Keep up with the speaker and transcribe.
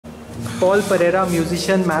Paul Pereira,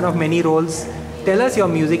 musician, man of many roles. Tell us your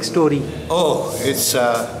music story. Oh, it's...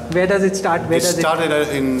 Where does it start? It started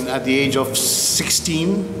at the age of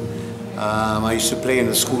 16. I used to play in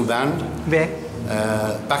the school band. Where?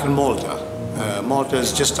 Back in Malta. Malta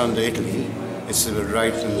is just under Italy. It's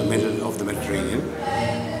right in the middle of the Mediterranean.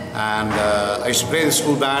 And I used to play in the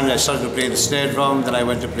school band. I started to play the snare drum, then I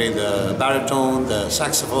went to play the baritone, the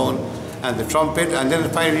saxophone, and the trumpet, and then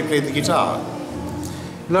finally played the guitar.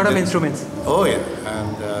 A lot of instruments. Oh yeah,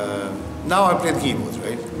 and now I play the keyboard,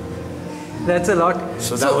 right? That's a lot.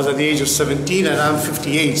 So that was at the age of 17, and I'm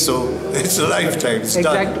 58, so it's a lifetime. It's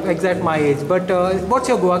exact my age. But what's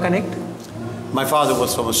your Goa connect? My father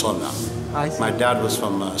was from Assolna. I see. My dad was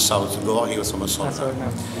from South Goa. He was from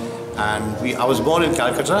Assolna. And I was born in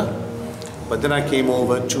Calcutta, but then I came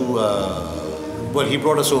over to, well, he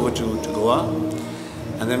brought us over to Goa.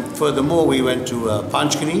 And then furthermore, we went to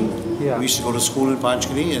Panchkini. Yeah. We used to go to school in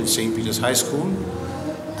Panchkini in St. Peter's High School.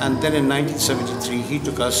 And then in 1973, he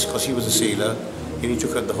took us, because he was a sailor, and he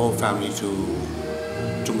took the whole family to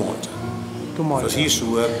Malta. To Malta. Because he used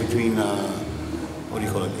to work between, what do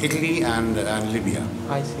you call it, Italy and Libya.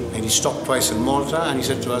 I see. And he stopped twice in Malta, and he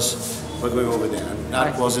said to us, we're going over there. And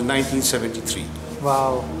that was in 1973.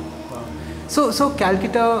 Wow. So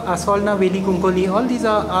Calcutta, Assolna, Veli Kunkoli, all these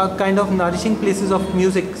are kind of nourishing places of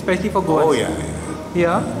music, especially for Goa. Oh yeah.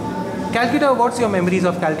 Yeah. Calcutta, what's your memories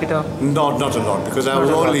of Calcutta? Not a lot, because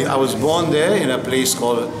I was born there in a place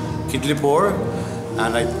called Kidlipur,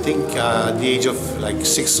 and I think at the age of like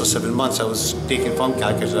 6 or 7 months I was taken from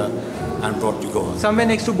Calcutta and brought to Goa. Somewhere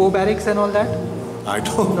next to Bow Barracks and all that? I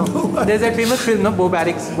don't know. There's that famous film, no? Bow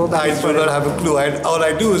Barracks. I do not have a clue. All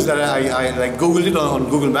I do is that I like Googled it on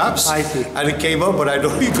Google Maps. I see. And it came up, but I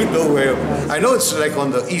don't even know where. I know it's like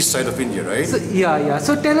on the east side of India, right? So, yeah.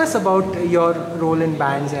 So tell us about your role in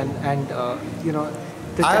bands and you know.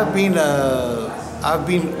 I've been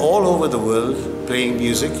all over the world playing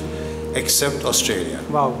music, except Australia.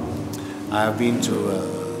 Wow. I have been to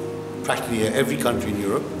practically every country in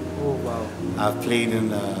Europe. Oh wow. I've played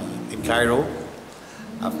in Cairo.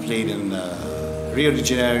 I've played in Rio de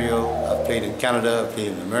Janeiro, I've played in Canada, I've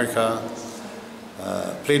played in America,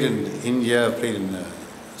 played in India, played in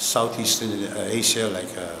Southeast Asia, like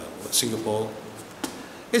Singapore.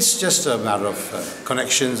 It's just a matter of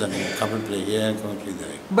connections, and come and play here and come and play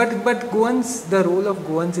there. But Goans, the role of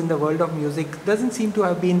Goans in the world of music doesn't seem to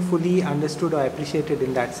have been fully understood or appreciated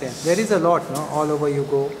in that sense. There is a lot, no? All over you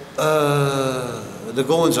go. The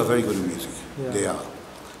Goans are very good in music. Yeah. They are.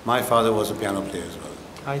 My father was a piano player as well.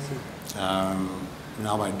 I see.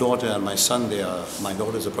 Now my daughter and my son, my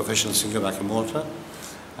daughter is a professional singer back in Malta,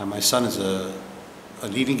 and my son is a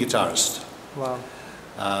leading guitarist. Wow.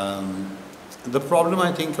 The problem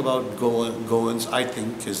I think about Goans, I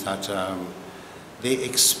think, is that they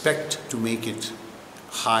expect to make it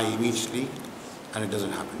high immediately, and it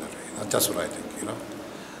doesn't happen that way. That's what I think, you know.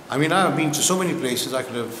 I mean, I've been to so many places.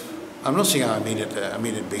 I'm not saying I made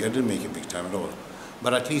it big. I didn't make it big time at all,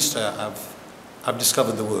 but at least I've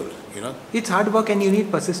discovered the world, you know. It's hard work, and you need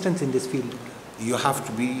persistence in this field. You have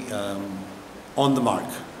to be on the mark,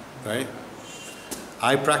 right?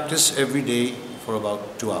 I practice every day for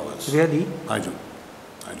about 2 hours. Really? I do.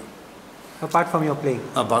 Apart from your playing?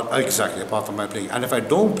 Exactly, apart from my playing. And if I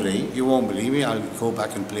don't play, you won't believe me, I'll go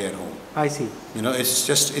back and play at home. I see. You know, it's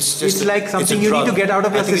like something you need to get out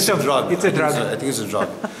of your system. It's a drug. It's a drug. I think it's a drug.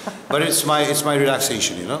 But it's my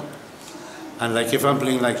relaxation, you know. And like if I'm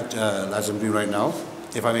playing like as I'm doing right now,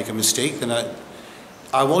 if I make a mistake, then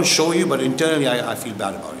I won't show you, but internally I feel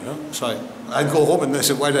bad about it, you know. So I go home and I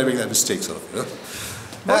say, why did I make that mistake, sort of, you know?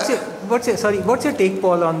 What's your take,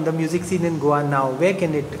 Paul, on the music scene in Goa now? Where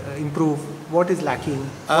can it improve? What is lacking?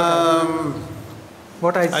 I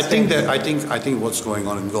think what's going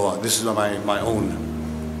on in Goa. This is my own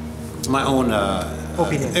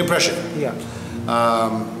opinion, impression. Yeah.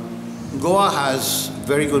 Goa has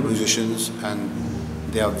very good musicians, and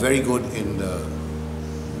they are very good in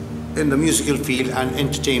the musical field and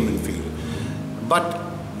entertainment field. But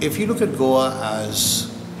if you look at Goa as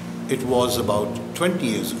it was about 20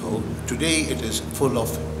 years ago, today it is full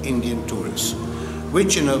of Indian tourists,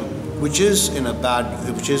 which is in a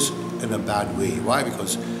bad way. Why?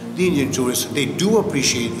 Because the Indian tourists, they do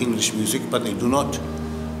appreciate English music, but they do not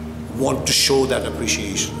want to show that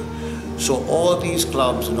appreciation. So all these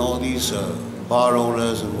clubs and all these bar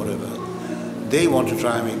owners and whatever, they want to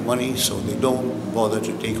try and make money, so they don't bother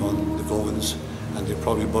to take on the Goans, and they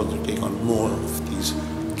probably bother to take on more of these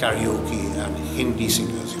karaoke and Hindi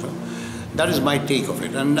singers, you know. That is my take of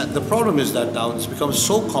it. And the problem is that now it's become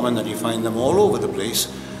so common that you find them all over the place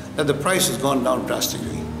that the price has gone down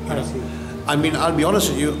drastically. I see. I mean, I'll be honest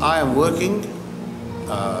with you, I am working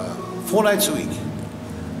 4 nights a week.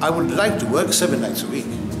 I would like to work 7 nights a week,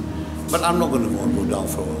 but I'm not going to go down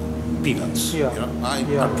for peanuts. Yeah. You know,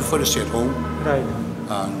 I prefer to stay at home. Right.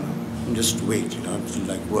 And just wait, you know, until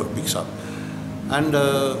like work picks up. And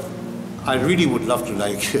I really would love to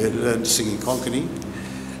like learn to sing in Konkani.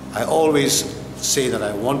 I always say that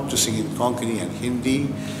I want to sing in Konkani and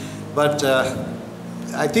Hindi, but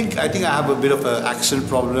I think I have a bit of an accent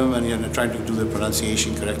problem, and trying to do the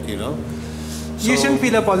pronunciation correctly, you know. You shouldn't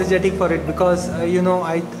feel apologetic for it, because you know,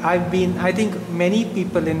 I think many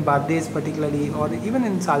people in Bardes particularly, or even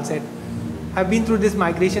in Salset, have been through this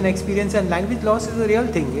migration experience, and language loss is a real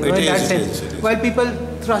thing, you know, in that sense. It is. While people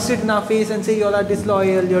thrust it in our face and say you all are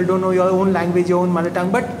disloyal, you all don't know your own language, your own mother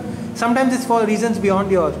tongue, but sometimes it's for reasons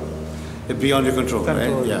beyond your control.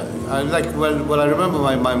 Right? Yeah. I remember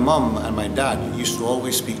my mom and my dad used to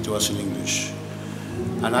always speak to us in English.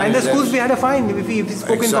 And in the schools we had a fine if we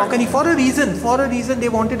spoke in Konkani for a reason. They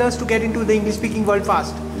wanted us to get into the English-speaking world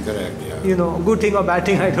fast. Correct, yeah. You know, good thing or bad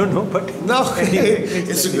thing, I don't know, but no,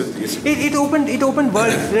 it's a good thing. It opened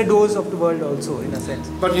the doors of the world also, in a sense.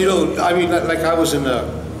 But you know, I mean, like I was in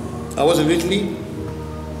Italy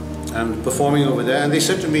and performing over there, and they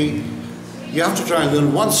said to me, you have to try and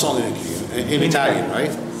learn one song in Italy, in Italian,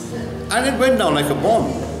 right? And it went down like a bomb.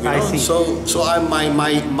 You know? I see. So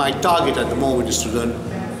my target at the moment is to learn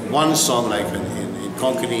one song like in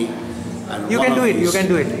Konkani. And you can do it.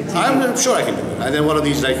 I'm sure I can do it. And then one of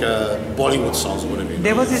these like Bollywood songs or whatever.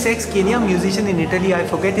 There was this ex-Kenya musician in Italy, I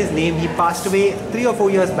forget his name. He passed away 3 or 4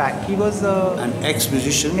 years back. He was an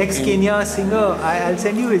ex-musician? Ex-Kenya singer. I'll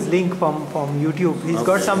send you his link from YouTube. He's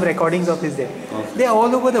got some recordings of his there. Okay. They're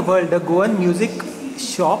all over the world. The Goan music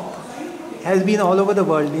shop has been all over the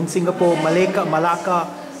world. In Singapore, Malacca,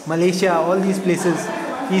 Malaysia, all these places.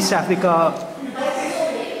 East Africa,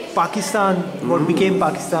 Pakistan, what became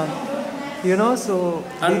Pakistan. You know, so...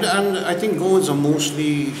 And I think Goans are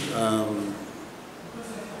mostly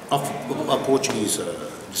of Portuguese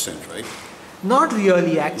descent, right? Not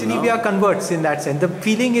really. Actually, we are converts in that sense. The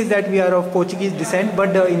feeling is that we are of Portuguese descent,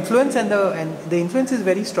 but the influence and the influence is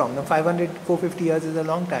very strong. Now, 500, 450 years is a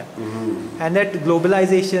long time. And that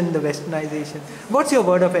globalization, the westernization. What's your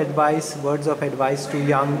words of advice to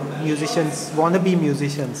young musicians, wannabe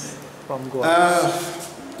musicians from Goa?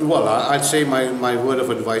 Well, I'd say my word of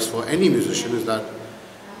advice for any musician is that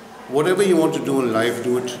whatever you want to do in life,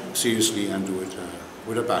 do it seriously and do it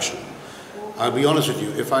with a passion. I'll be honest with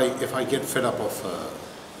you, if I get fed up of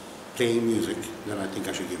playing music, then I think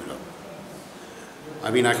I should give it up. I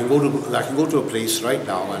mean, I can go to a place right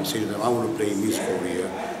now and say to them, I want to play music over here.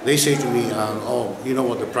 They say to me, oh, you know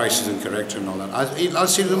what, the price isn't correct and all that. I'll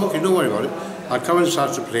say to them, okay, don't worry about it. I'll come and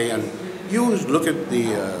start to play, and you look at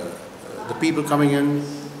the people coming in,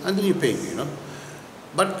 and then you pay me, you know.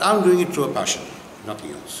 But I'm doing it through a passion,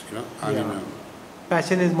 nothing else, you know. I mean,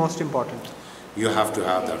 passion is most important. You have to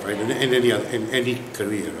have that, right? In any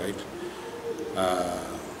career, right?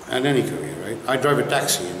 And any career, right? I drive a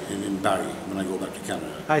taxi in Barrie when I go back to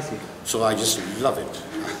Canada. I see. So I just love it.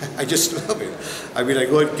 I just love it. I mean, I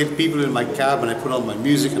go and get people in my cab and I put on my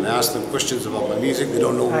music and I ask them questions about my music. They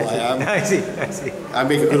don't know who I am. I see. I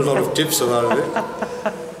make a lot of tips about it.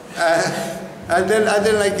 And then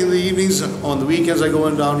like in the evenings, on the weekends, I go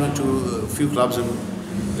down to a few clubs and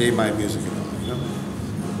play my music.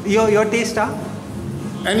 You know? Your taste,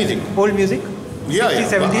 Anything. Old music? Yeah,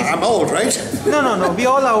 60s, 70s? I'm old, right? No. We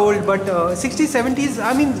all are old, but 60s, 70s,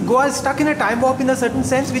 I mean, Goa is stuck in a time warp in a certain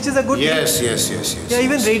sense, which is a good thing. Yes. Yeah,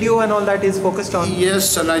 even radio and all that is focused on.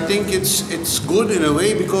 Yes, and I think it's good in a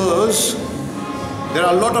way because there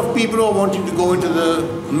are a lot of people who are wanting to go into the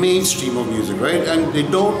mainstream of music, right? And they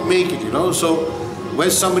don't make it, you know. So when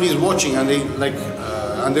somebody is watching and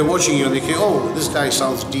they're watching you and they say, oh, this guy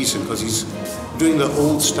sounds decent because he's doing the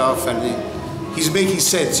old stuff and he's making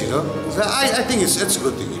sense, you know. So I think it's a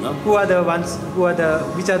good thing, you know.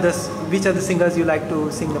 Which are the singers you like to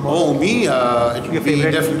sing the most? Oh, me, it would be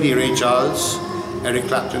definitely Ray Charles, Eric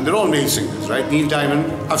Clapton. They're all male singers, right? Neil Diamond.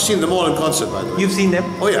 I've seen them all in concert, by the way. You've seen them?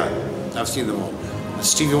 Oh yeah, I've seen them all.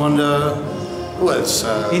 Stevie Wonder. Who else?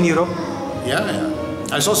 In Europe? Yeah.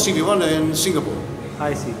 I saw Stevie Wonder in Singapore.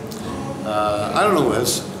 I see. I don't know who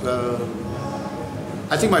else.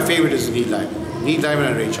 I think my favorite is Neil Diamond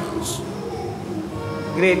and Ray Charles.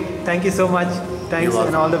 Great. Thank you so much. Thanks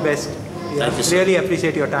and all the best. Thank you, sir. Really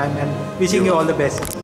appreciate your time and wishing you all the best.